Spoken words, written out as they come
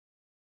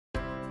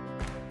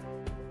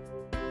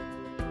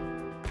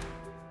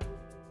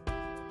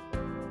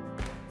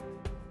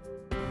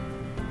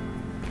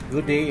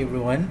Good day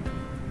everyone.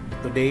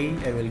 Today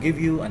I will give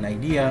you an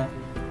idea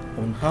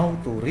on how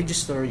to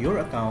register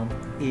your account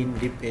in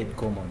DepEd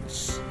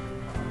Commons.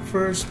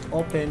 First,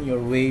 open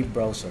your web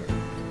browser.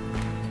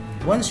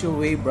 Once your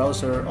web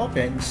browser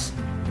opens,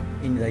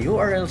 in the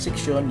URL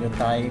section you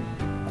type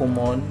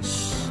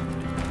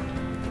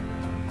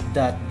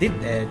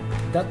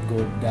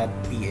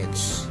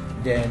commons.deped.gov.ph,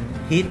 then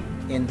hit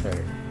enter.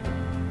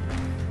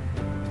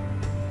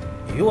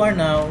 You are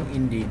now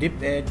in the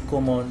DepEd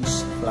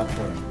Commons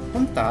platform.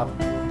 On top,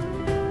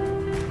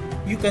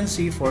 you can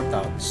see 4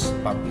 tabs: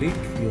 Public,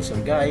 User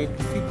Guide,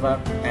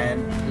 Feedback, and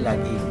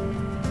Login.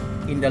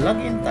 In the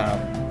Login tab,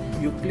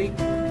 you click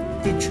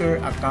Teacher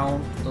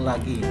Account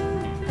Login.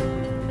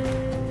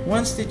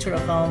 Once Teacher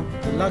Account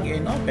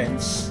Login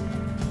opens,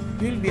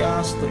 you will be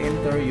asked to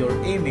enter your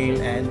email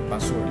and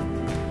password.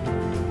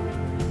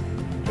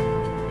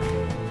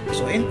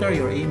 So enter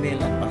your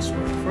email and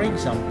password. For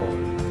example,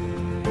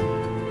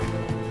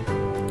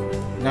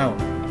 now,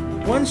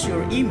 once your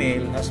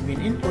email has been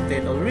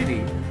inputted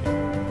already,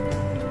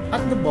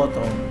 at the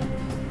bottom,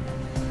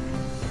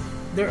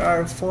 there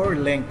are 4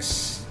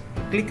 links,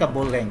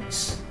 clickable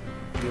links.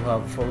 You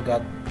have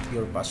forgot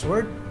your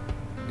password,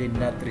 did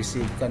not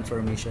receive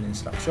confirmation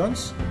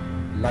instructions,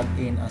 log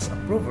in as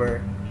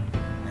approver,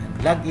 and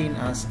log in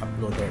as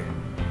uploader.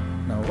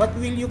 Now, what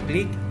will you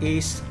click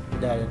is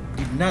the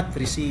did not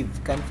receive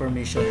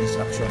confirmation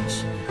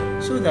instructions,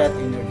 so that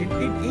in your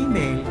DepEd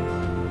email,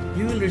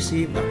 you will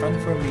receive a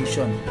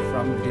confirmation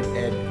from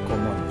DepEd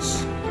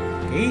Commons.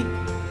 Okay,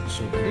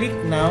 so click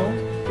now.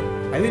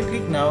 I will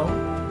click now.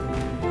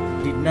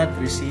 Did not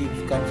receive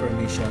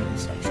confirmation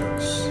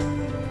instructions.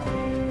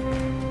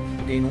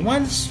 Then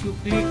once you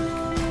click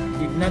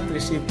did not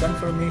receive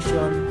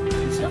confirmation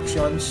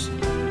instructions,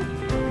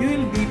 you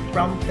will be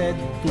prompted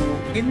to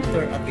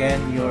enter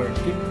again your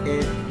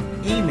DepEd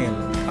email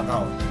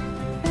account.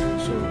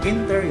 So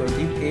enter your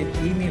DepEd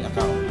email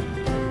account.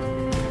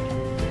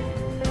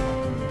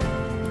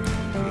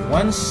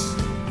 Once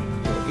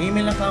your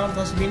email account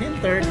has been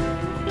entered,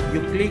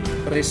 you click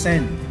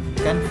Resend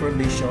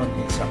Confirmation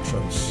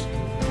Instructions.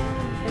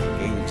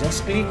 Okay,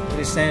 just click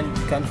Resend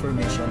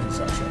Confirmation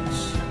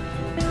Instructions.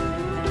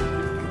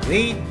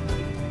 Wait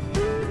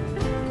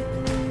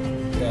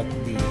that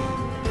the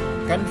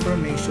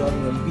confirmation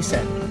will be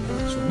sent.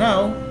 So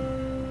now,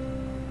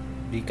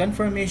 the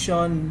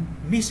confirmation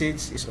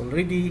message is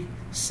already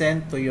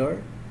sent to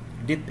your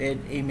DepEd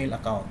email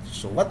account.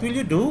 So what will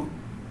you do?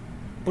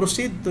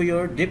 Proceed to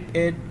your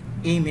DepEd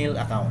email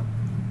account.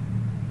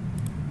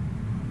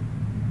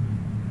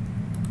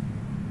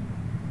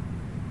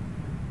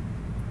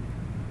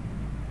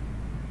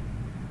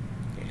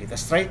 Okay, let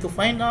us try to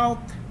find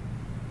out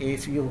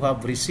if you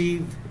have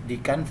received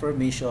the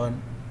confirmation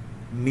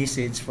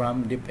message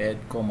from DepEd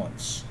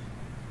Commons.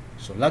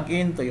 So log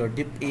in to your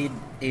DepEd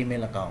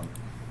email account.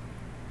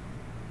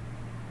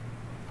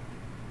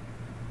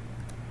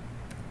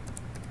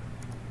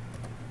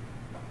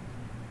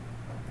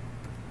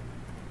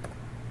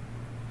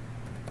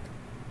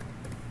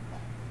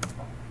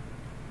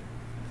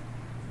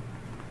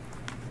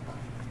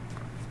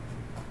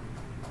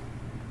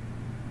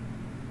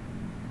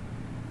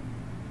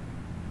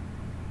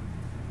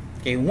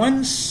 Okay,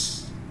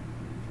 once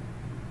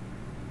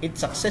it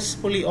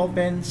successfully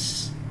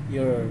opens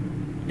your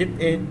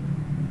DepEd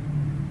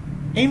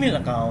email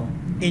account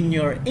in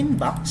your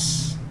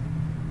inbox,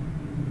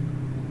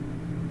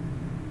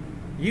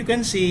 you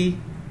can see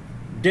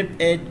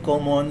DepEd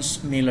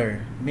Commons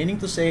mailer, meaning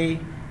to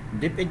say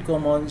DepEd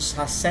Commons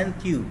had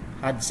sent you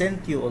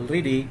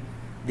already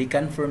the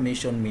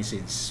confirmation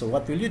message. So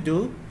what will you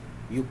do?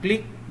 You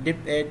click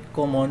DepEd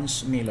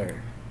Commons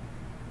mailer.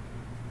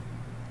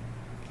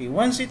 Okay,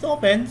 once it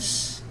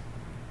opens,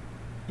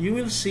 you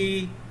will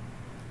see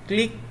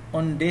click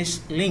on this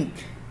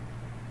link.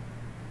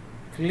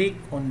 Click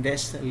on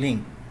this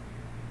link.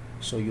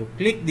 So you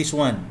click this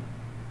one.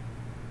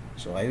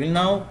 So I will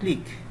now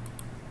click.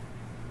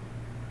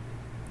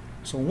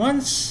 So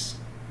once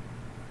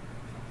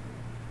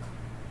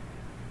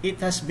it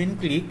has been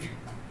clicked,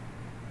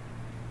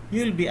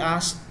 you will be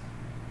asked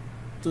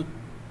to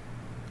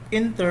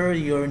enter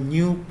your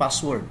new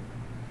password.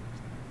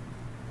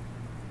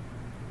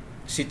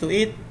 See to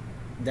it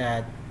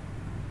that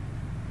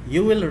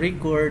you will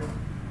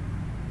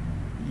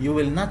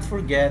not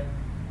forget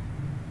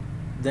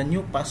the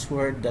new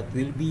password that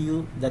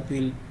you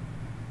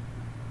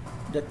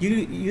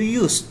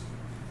used,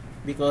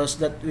 because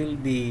that will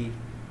be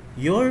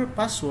your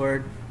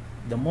password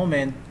the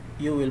moment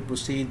you will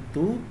proceed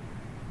to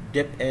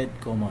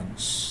DepEd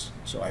Commons.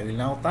 So I will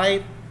now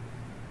type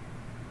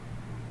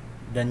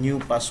the new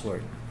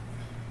password.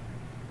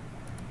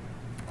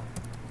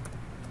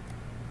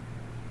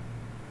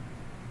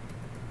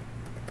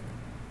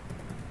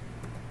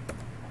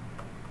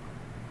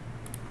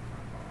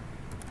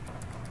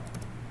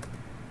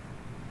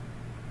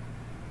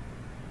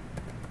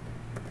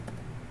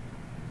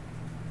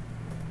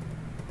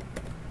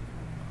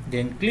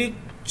 Then click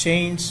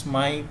Change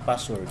My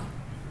Password.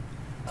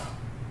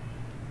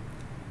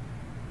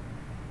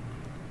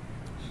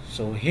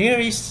 So here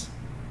is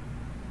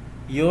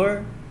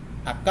your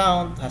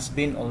account has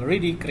been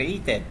already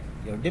created.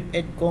 Your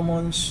DepEd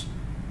Commons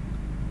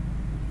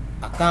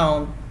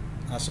account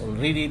has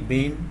already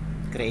been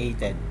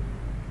created.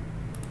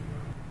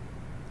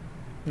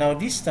 Now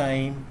this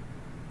time,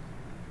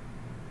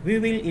 we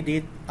will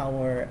edit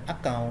our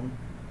account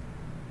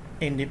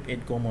in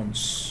DepEd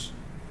Commons.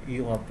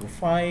 You have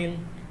profile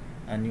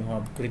and you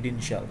have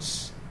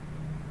credentials.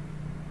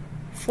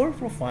 For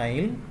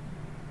profile,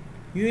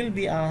 you will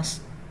be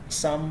asked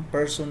some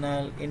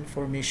personal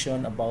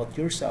information about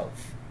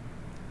yourself.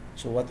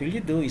 So what will you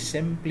do is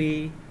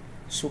simply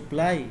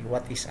supply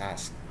what is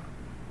asked.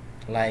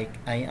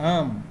 Like, I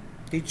am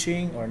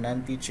teaching or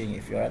non-teaching.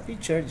 If you are a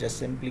teacher, just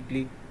simply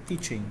click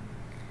teaching.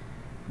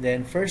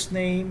 Then first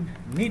name,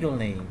 middle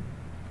name.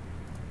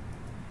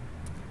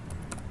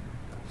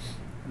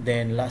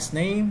 Then last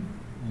name,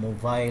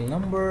 mobile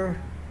number,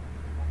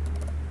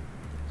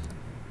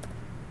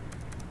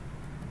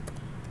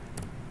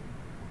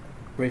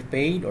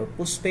 prepaid or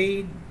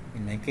postpaid.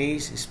 In my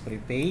case is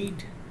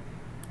prepaid.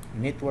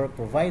 Network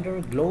provider,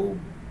 Globe.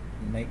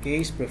 In my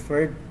case,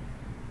 preferred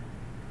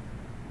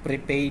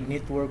prepaid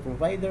network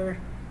provider.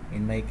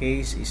 In my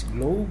case is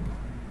Globe.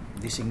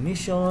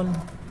 Designation.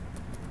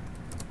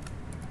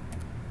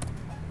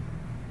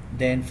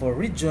 Then for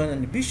region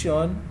and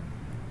division,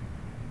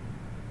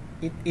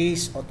 it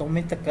is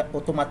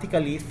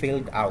automatically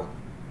filled out.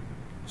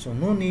 So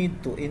no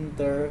need to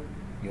enter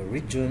your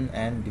region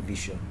and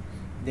division.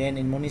 Then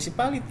in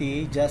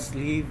municipality, just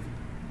leave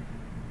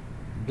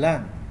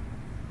blank.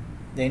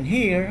 Then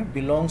here,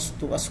 belongs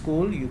to a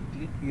school, you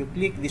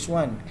click this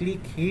one,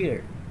 click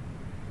here.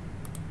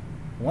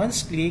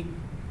 Once click,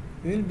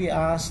 you will be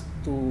asked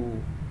to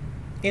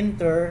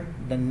enter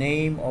the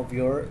name of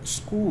your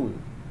school.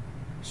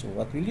 So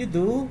what will you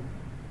do?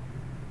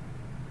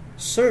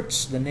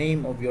 Search the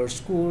name of your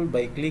school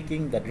by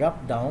clicking the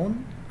drop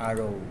down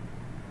arrow.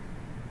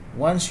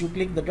 Once you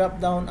click the drop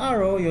down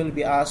arrow, you will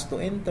be asked to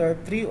enter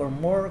 3 or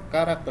more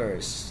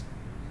characters.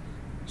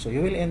 So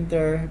you will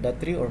enter the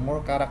 3 or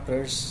more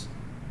characters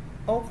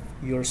of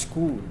your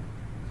school.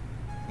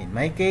 In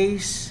my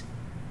case,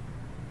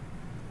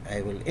 I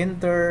will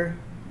enter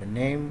the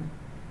name,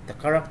 the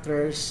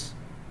characters,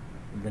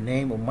 the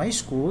name of my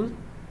school,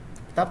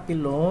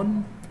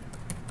 Tapilon.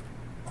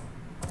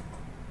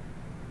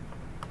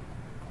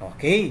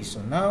 Okay,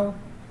 so now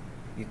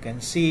you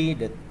can see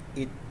that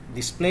it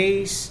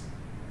displays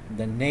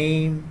the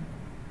name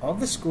of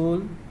the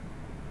school,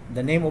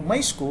 the name of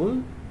my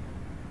school.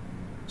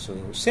 So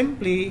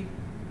simply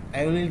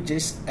I will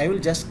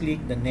just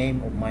click the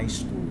name of my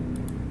school.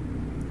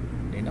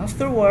 Then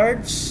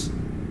afterwards,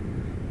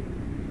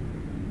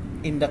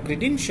 in the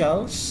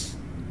credentials,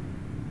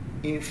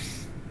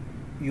 if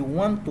you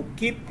want to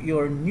keep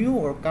your new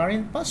or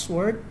current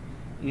password,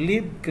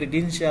 leave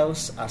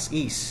credentials as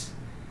is.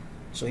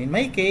 So in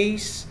my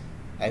case,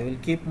 I will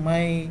keep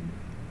my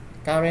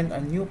current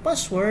and new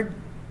password.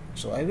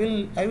 So I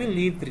will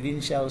leave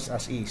credentials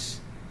as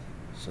is.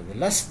 So the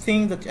last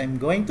thing that I'm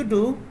going to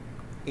do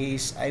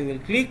is I will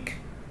click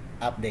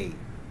update.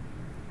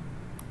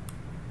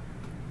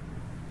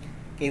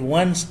 Okay,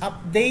 once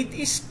update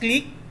is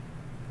clicked,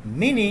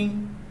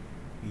 meaning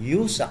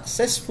you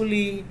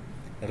successfully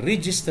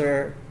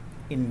register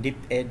in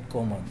DepEd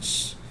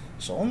Commons.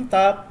 So on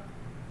top,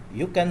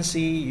 you can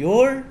see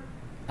your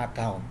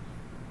account.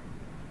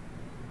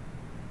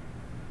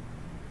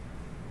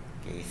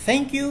 Okay,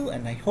 thank you,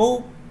 and I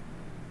hope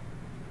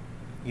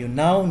you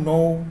now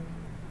know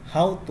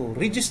how to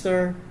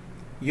register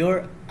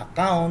your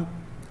account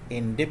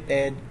in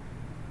DepEd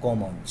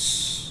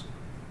Commons.